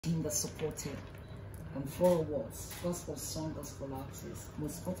team that supported 4 awards. First was Song Gospel Artist,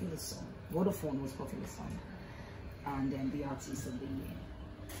 Most Popular Song, Vodafone Most Popular Song, and then the Artist of the Year.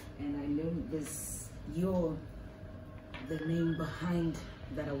 And I know you're the name behind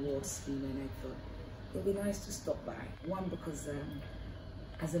that award scheme, and I thought it'd be nice to stop by. One, because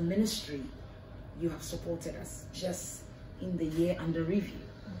as a ministry, you have supported us just in the year under review.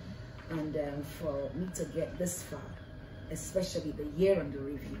 And for me to get this far, especially the year under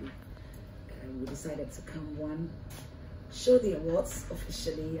review, we decided to come, one, show the awards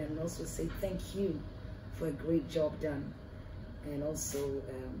officially, and also say thank you for a great job done. And also,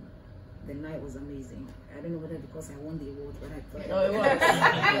 the night was amazing. I don't know whether because I won the award, but I thought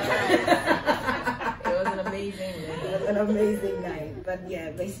it was an amazing night. It was an amazing night. But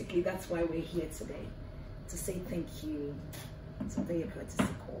yeah, basically that's why we're here today, to say thank you, to pay a courtesy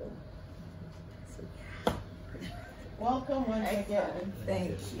call. So yeah. Welcome once again.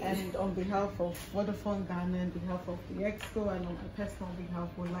 Thank you. And on behalf of Vodafone Ghana, on behalf of the Exco, and on my personal behalf,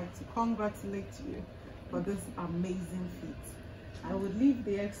 would like to congratulate you for this amazing feat. I would leave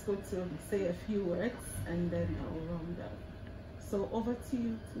the Exco to say a few words, and then I'll round up. So over to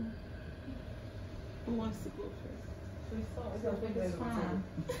you two. Who wants to go first? Your biggest fan.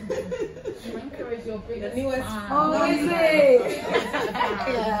 Encourage your biggest fan. Oh, is it?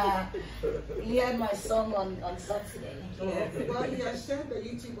 Yeah. He had my song on Saturday. Yeah. Well, he has shared the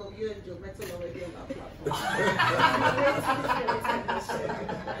YouTube of you and your metal already on our platform.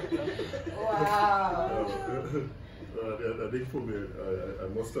 Wow. I think for me, I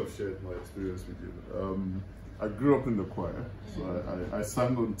must have shared my experience with you. I grew up in the choir, so I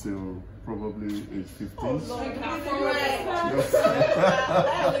sang until probably age 15. Oh, Lord,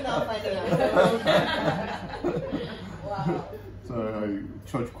 Wow. So I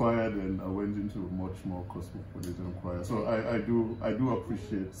church choir, then I went into much more cosmopolitan choir. So I do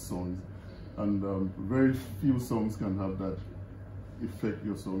appreciate songs, and very few songs can have that effect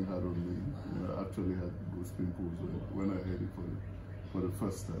your song had on me. You know, I actually had those pimples when I heard it for the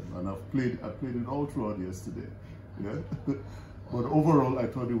first time, and I played it all throughout yesterday. Yeah, but overall I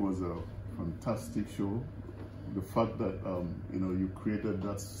thought it was a fantastic show. The fact that you know, you created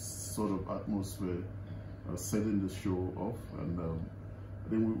that sort of atmosphere, setting the show off, and I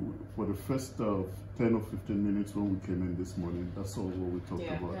think for the first 10 or 15 minutes when we came in this morning, that's all what we talked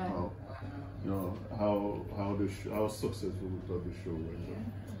about. How, you know, how successful we thought the show was.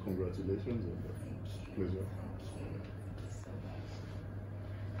 Congratulations on that. Pleasure.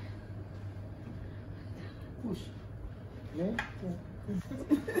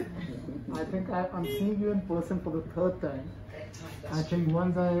 I think I'm seeing you in person for the 3rd time. I think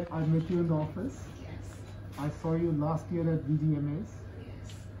once I met you in the office. I saw you last year at VGMAs.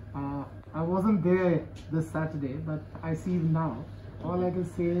 I wasn't there this Saturday, but I see you now. All I can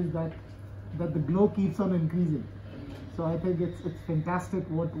say is that the glow keeps on increasing. So I think it's fantastic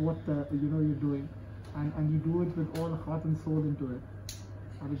what you know you're doing, and you do it with all heart and soul into it,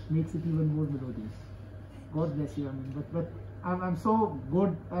 which makes it even more melodious. God bless you. I mean, but I'm so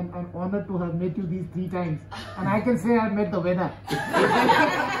good and honored to have met you these 3 times, and I can say I met the winner.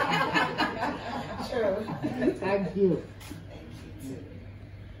 True. Thank you.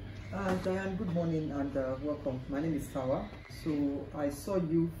 Diane, good morning and welcome. My name is Tawa. So I saw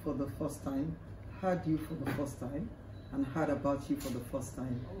you for the first time, heard you for the first time, and heard about you for the first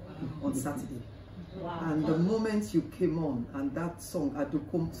time on Saturday. Wow. And the moment you came on, and that song,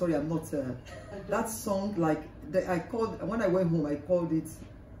 sorry, I'm not, that song, like, when I went home, I called it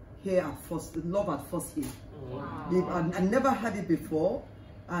Here at First, Love at First Hear. Wow. I never had it before,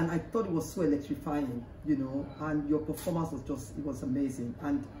 and I thought it was so electrifying, you know, and your performance was just, it was amazing.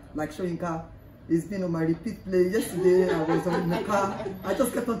 And like Shoyinka, it's been on my repeat play. Yesterday, I was in the car, I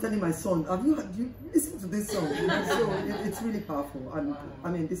just kept on telling my son, do you listen to this song? You know, so it's really powerful, and I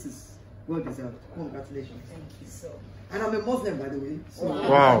mean, this is well deserved. Congratulations. Thank you so much. And I'm a Muslim, by the way, so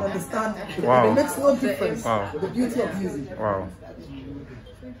wow. I understand. Wow. It makes no difference. Wow. The beauty of music. Wow.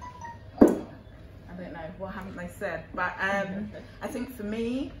 I don't know, what haven't they said? But I think for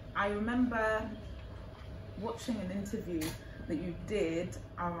me, I remember watching an interview that you did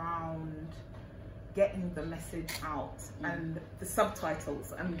around getting the message out and the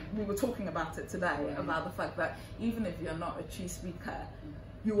subtitles, and we were talking about it today, about the fact that even if you're not a true speaker,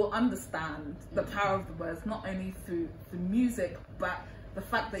 you will understand the power of the words, not only through the music, but the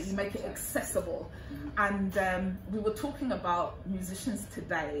fact that you make it accessible. And we were talking about musicians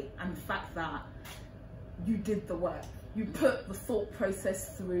today, and the fact that you did the work. You put the thought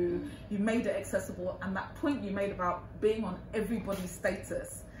process through, you made it accessible, and that point you made about being on everybody's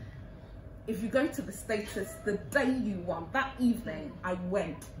status, if you go to the status, the day you won, that evening, I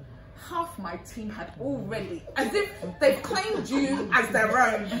went. Half my team had already, as if they've claimed you as their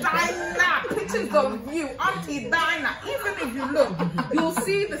own. Dinah, pictures of you, Auntie Dinah. Even if you look, you'll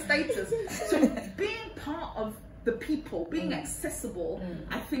see the status. So being part of the people, being accessible,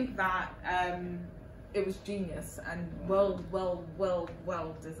 I think that it was genius and well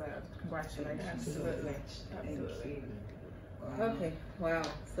deserved. Congratulations. Absolutely. Absolutely. Okay, wow.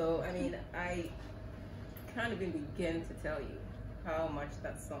 So, I mean, I can't even begin to tell you how much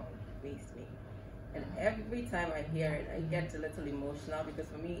that song makes me. And every time I hear it, I get a little emotional because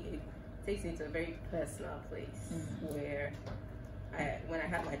for me, it takes me to a very personal place where when I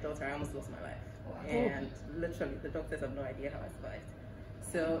had my daughter, I almost lost my life. And literally, the doctors have no idea how I survived.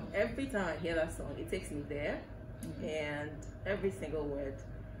 So every time I hear that song, it takes me there, and every single word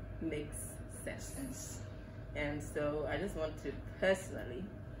makes sense. And so I just want to personally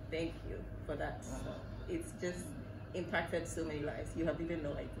thank you for that song. It's just impacted so many lives. You have even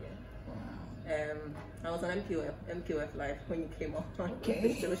no idea. I was on MQF Live when you came on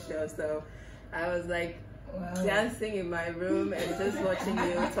the show, so I was like dancing in my room and just watching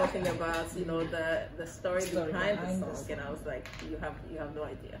you talking about, you know, the story behind the song, and I was like, you have no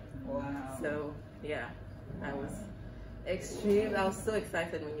idea. Wow. So yeah, I was extreme. I was so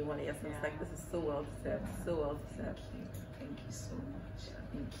excited when you won it. Yes, I was like, this is so well deserved, so well deserved. Thank you so much.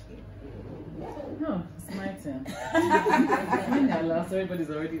 Thank you. No, it's my turn. I lost. Everybody's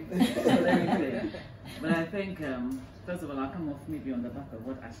already said everything. But I think, first of all, I'll come off maybe on the back of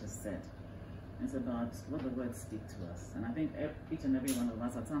what Asha said. It's about what the words speak to us. And I think each and every one of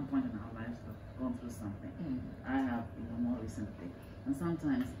us at some point in our lives have gone through something. I have, you know, more recently. And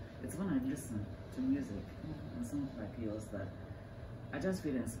sometimes it's when I listen to music and songs like yours that I just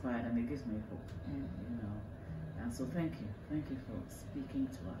feel inspired and it gives me hope, you know. And so thank you for speaking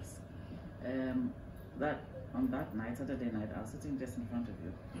to us. On that night, Saturday night, I was sitting just in front of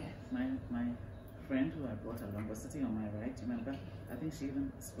you. Yes. My friend who I brought along was sitting on my right. Remember? I think she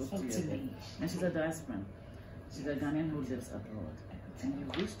even spoke to you. And she's a diasporan. She's a Ghanaian who lives abroad. And you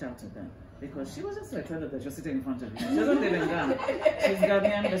reached out to them because she was just so excited that you're sitting in front of you. She doesn't live in Ghana. She's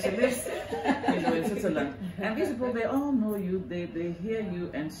Ghanaian, but she lives, you know, in Switzerland. And these people, they all know you. They hear you,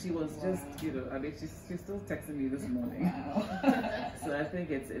 and she was just, you know, I mean, she's still texting me this morning. So I think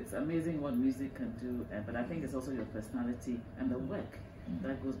it's amazing what music can do, but I think it's also your personality and the work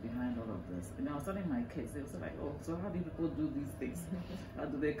that goes behind all of this. And I was telling my kids, they were like, oh, so how do people do these things? How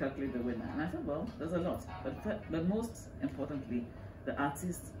do they calculate the winner? And I said, well, there's a lot. But most importantly, the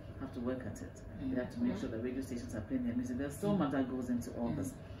artists have to work at it. They have to make sure the radio stations are playing their music. There's so much that goes into all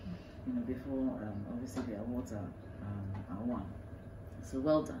this, you know, before obviously the awards are won. So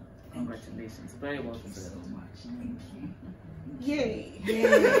well done. Congratulations. Very well deserved. Thank you so much. Thank you. Yay!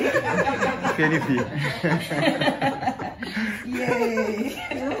 Yay!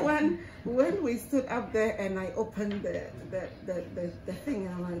 You know, when we stood up there and I opened the thing,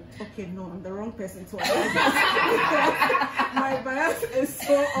 and I'm like, okay, no, I'm the wrong person to announce. My bias is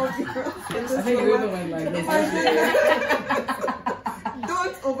so obvious. I think you're the one like this.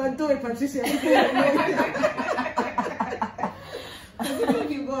 Don't overdo it, Patricia. If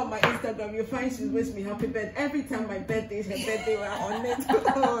you go on my Instagram, you find she wished me happy birthday. Every time my birthday is her birthday, we're on it.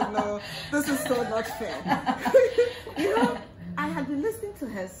 Oh no, this is so not fair. You know, I had been listening to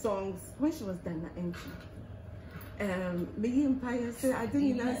her songs when she was Dana Enchi. Me and Paya said, I think,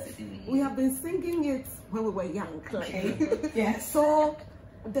 you know, we have been singing it when we were young. Like, yes. So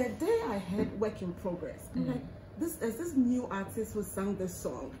the day I heard Work in Progress, I'm like, there's this new artist who sang this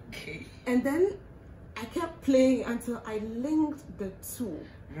song. And then I kept playing until I linked the two,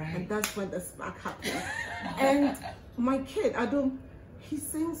 and that's when the spark happened. And my kid, Adam, he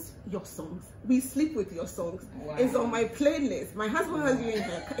sings your songs. We sleep with your songs. It's on my playlist. My husband has you in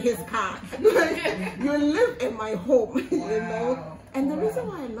his car. You live in my home, you know. And the reason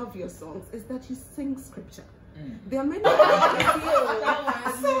why I love your songs is that you sing scripture. There are many so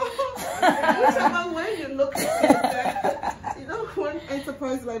when you look at it, you know, one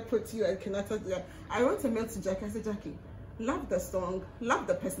enterprise I put you and Kenata, I wrote a mail to Jackie. I said, Jackie, love the song, love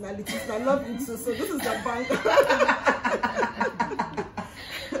the personalities, I love you too, so this is the bank.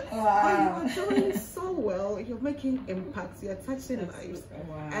 Wow. But you're doing so well, you're making impacts, you're touching lives.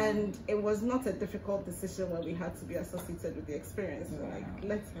 And it was not a difficult decision when we had to be associated with the experience. Like,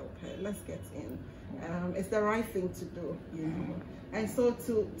 let's help her, let's get in. It's the right thing to do, you know. And so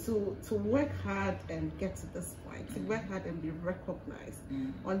to work hard and get to this point, to work hard and be recognized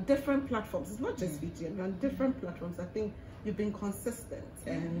on different platforms. It's not just VGM, on different platforms. I think you've been consistent.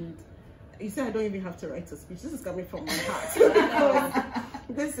 And you say I don't even have to write a speech. This is coming from my heart.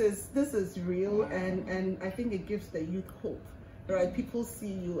 this is real, and I think it gives the youth hope. Right, people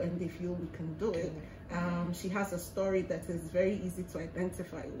see you and they feel we can do it. She has a story that is very easy to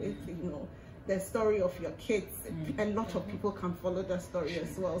identify with. You know, the story of your kids. A lot of people can follow that story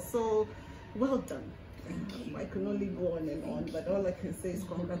as well. So, well done. Thank you. I can only go on and on, but all I can say is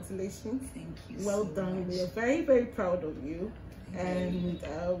congratulations. Thank you. Well done. We are very, very proud of you. And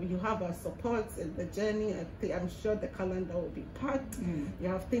you have our support in the journey. I'm sure the calendar will be packed. You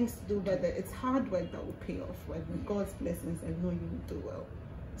have things to do, but it's hard work that will pay off. With God's blessings, I know you will do well.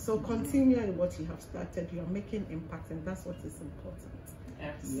 So continue in what you have started. You are making impact, and that's what is important.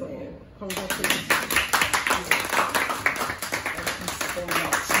 Absolutely. So congratulations.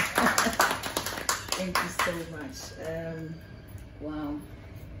 Thank you so much. Wow.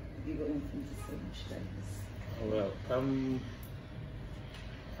 You got anything to say, should I just... Well,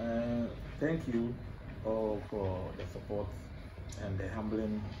 thank you all for the support and the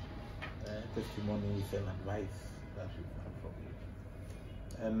humbling testimonies and advice that we've had from you.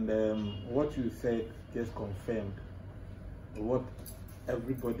 And what you said just confirmed what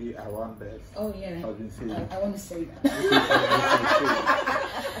everybody around us has been saying. I want to say that.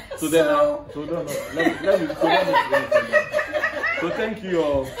 So thank you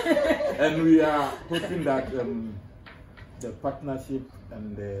all, and we are hoping that the partnership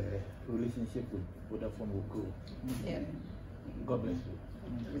and the relationship with Vodafone will grow. Yeah. God bless you.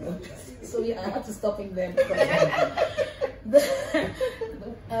 So I have to stop him there because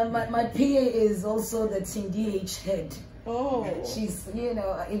my PA is also the Team DH head. Oh. She's, you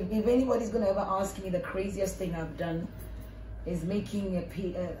know, if anybody's going to ever ask me, the craziest thing I've done is making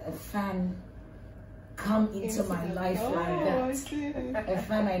a fan come into my life like that. A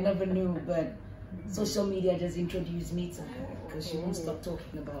fan I never knew, but social media just introduced me to her because she won't stop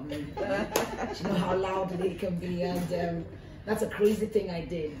talking about me. She knows how loud they can be, and that's a crazy thing I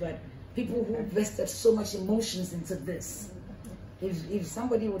did. But people who invested so much emotions into this, if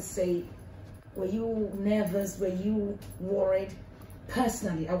somebody would say, were you nervous, were you worried?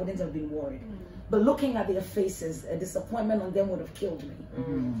 Personally, I wouldn't have been worried. But looking at their faces, a disappointment on them would have killed me.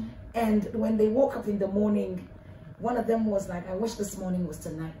 And when they woke up in the morning, one of them was like, I wish this morning was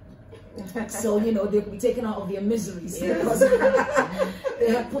tonight. So, you know, they'll be taken out of their miseries because they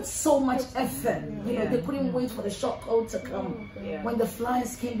have put so much effort. You know, they couldn't wait for the shop code to come. When the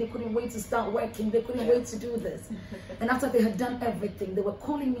flyers came, they couldn't wait to start working. They couldn't wait to do this. And after they had done everything, they were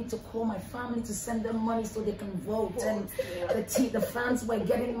calling me to call my family to send them money so they can vote. And the fans were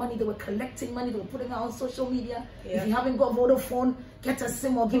getting money. They were collecting money. They were putting it on social media. If you haven't got Vodafone, get a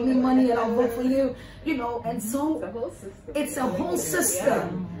SIM or give me money and I'll vote for you. You know, and so it's a whole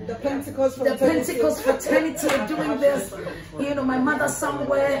system. The Pentecost fraternity are doing this. You know, my mother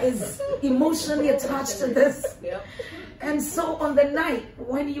somewhere is emotionally attached to this. And so on the night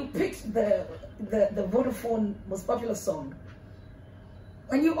when you picked the Vodafone most popular song,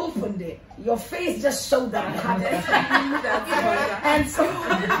 when you opened it, your face just showed that I had it. And so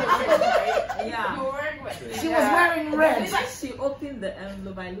she was wearing red. When she opened the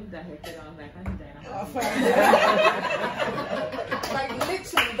envelope, I looked at her and I was like, I'm dying. Like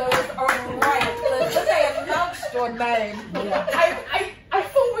literally, there was a riot. When they announced your name, I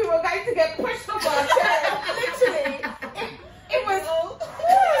thought we were going to get pushed off our chair. Literally, it was.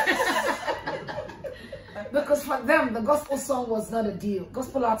 Because for them, the gospel song was not a deal.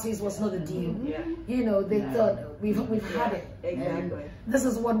 Gospel artist was not a deal. You know, they thought we've had it. Exactly. This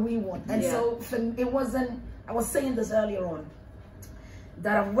is what we want. And so it wasn't. I was saying this earlier on,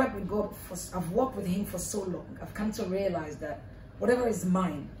 that I've worked with God I've worked with Him for so long. I've come to realize that whatever is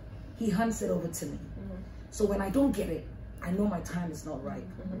mine, He hands it over to me. So when I don't get it, I know my time is not right.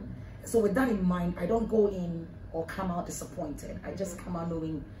 So with that in mind, I don't go in or come out disappointed. I just come out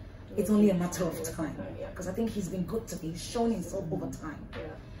knowing it's only a matter of time. Because I think He's been good to me. He's shown Himself over time.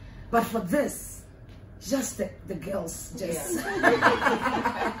 But for this, just the girls just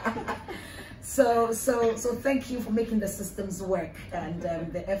so thank you for making the systems work and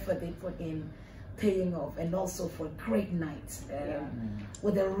the effort they put in paying off, and also for a great night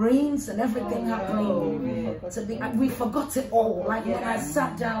with the rains and everything happening. We forgot it all. Like when I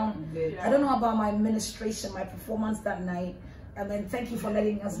sat down, I don't know about my administration, my performance that night, and then thank you for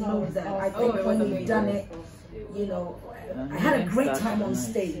letting us know that. I think when we've done it, you know, I had a great time on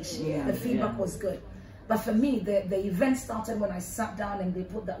stage. The feedback was good. But for me, the event started when I sat down and they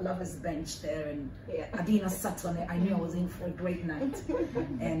put that lover's bench there, and Adina sat on it. I knew I was in for a great night,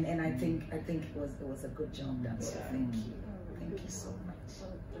 and I think it was a good job done. So thank you so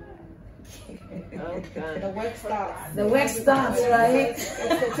much. Okay. The work starts. The work starts, right?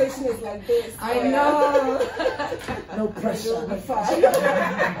 Expectation is like this. I know. No pressure.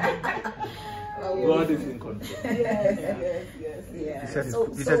 God is in control. Yes.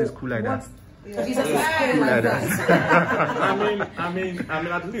 He says it's cool like that. Jesus is cool like that. I mean,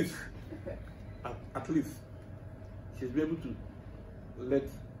 at least she's be able to let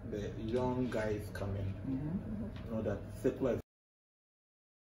the young guys come in, know that secular is